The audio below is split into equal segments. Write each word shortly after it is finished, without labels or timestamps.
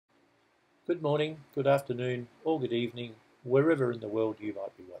Good morning, good afternoon, or good evening, wherever in the world you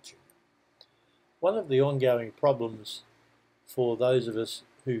might be watching. One of the ongoing problems for those of us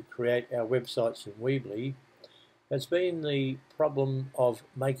who create our websites in Weebly has been the problem of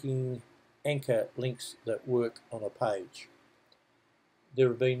making anchor links that work on a page. There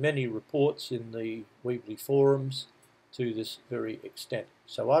have been many reports in the Weebly forums to this very extent.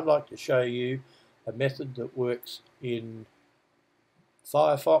 So I'd like to show you a method that works in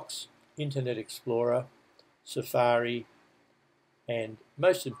Firefox, Internet Explorer, Safari, and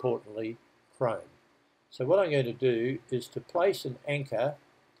most importantly, Chrome. So what I'm going to do is to place an anchor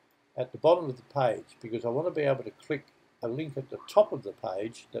at the bottom of the page because I want to be able to click a link at the top of the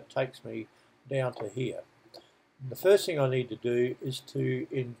page that takes me down to here. The first thing I need to do is to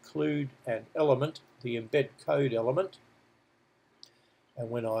include an element, the embed code element, and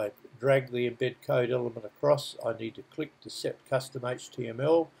when I drag the embed code element across, I need to click to set custom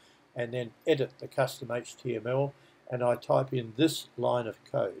HTML and then edit the custom HTML, and I type in this line of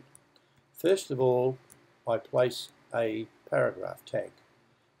code. First of all, I place a paragraph tag,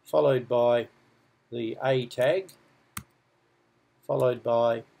 followed by the A tag, followed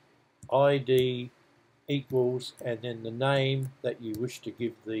by ID equals, and then the name that you wish to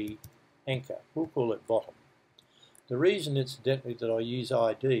give the anchor. We'll call it bottom. The reason, incidentally, that I use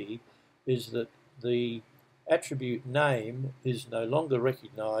ID is that the attribute name is no longer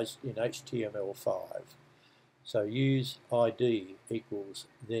recognized in HTML5. So use ID equals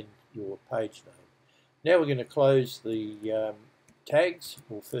then your page name. Now we're going to close the tags.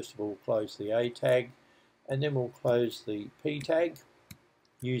 We'll first of all close the A tag, and then we'll close the P tag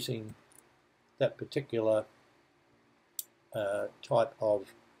using that particular type of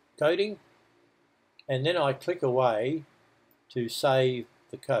coding. And then I click away to save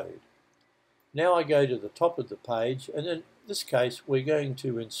the code. Now I go to the top of the page, and in this case we're going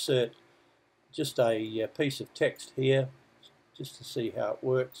to insert just a piece of text here just to see how it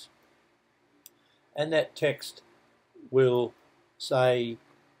works, and that text will say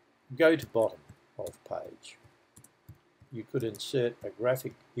go to bottom of page. You could insert a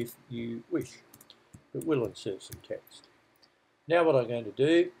graphic if you wish, but we'll insert some text. Now what I'm going to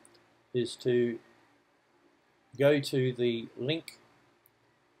do is to go to the link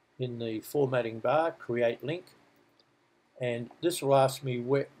in the formatting bar, create link, and this will ask me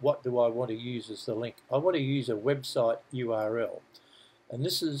what do I want to use as the link. I want to use a website URL, and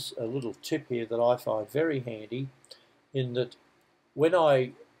this is a little tip here that I find very handy, in that when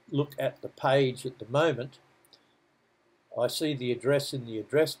I look at the page at the moment, I see the address in the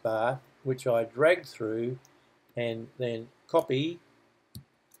address bar, which I drag through and then copy,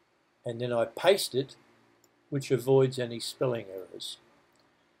 and then I paste it, which avoids any spelling errors.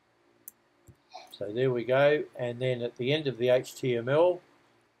 So there we go, and then at the end of the HTML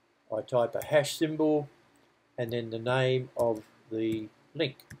I type a hash symbol and then the name of the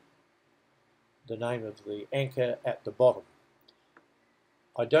link, the name of the anchor at the bottom.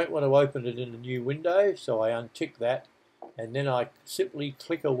 I don't want to open it in a new window, so I untick that, and then I simply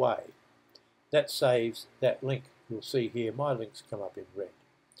click away. That saves that link. You'll see here my links come up in red.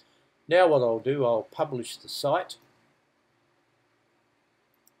 Now what I'll do, I'll publish the site,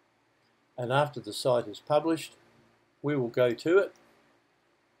 and after the site is published, we will go to it.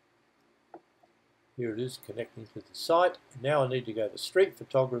 Here it is connecting to the site. Now I need to go to Street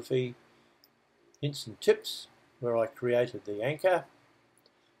Photography, Instant Tips, where I created the anchor,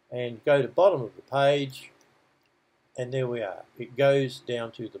 and go to bottom of the page, and there we are. It goes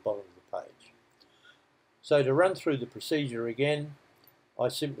down to the bottom of the page. So to run through the procedure again, I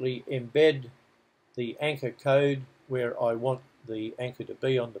simply embed the anchor code where I want the anchor to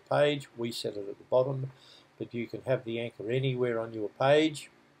be on the page. We set it at the bottom, but you can have the anchor anywhere on your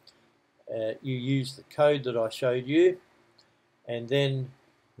page. You use the code that I showed you, and then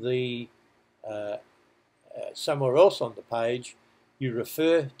the somewhere else on the page you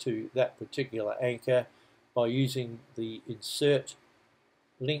refer to that particular anchor by using the insert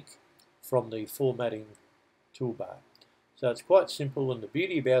link from the formatting toolbar. So it's quite simple, and the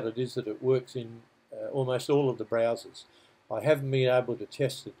beauty about it is that it works in almost all of the browsers. I haven't been able to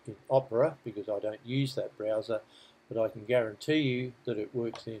test it in Opera because I don't use that browser, but I can guarantee you that it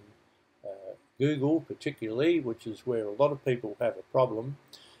works in Google particularly, which is where a lot of people have a problem,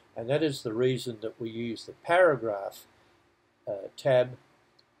 and that is the reason that we use the paragraph tab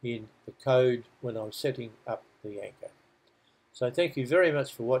in the code when I'm setting up the anchor. So thank you very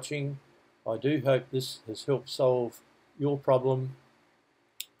much for watching. I do hope this has helped solve your problem.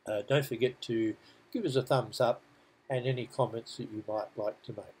 Don't forget to give us a thumbs up and any comments that you might like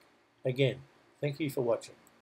to make. Again, thank you for watching.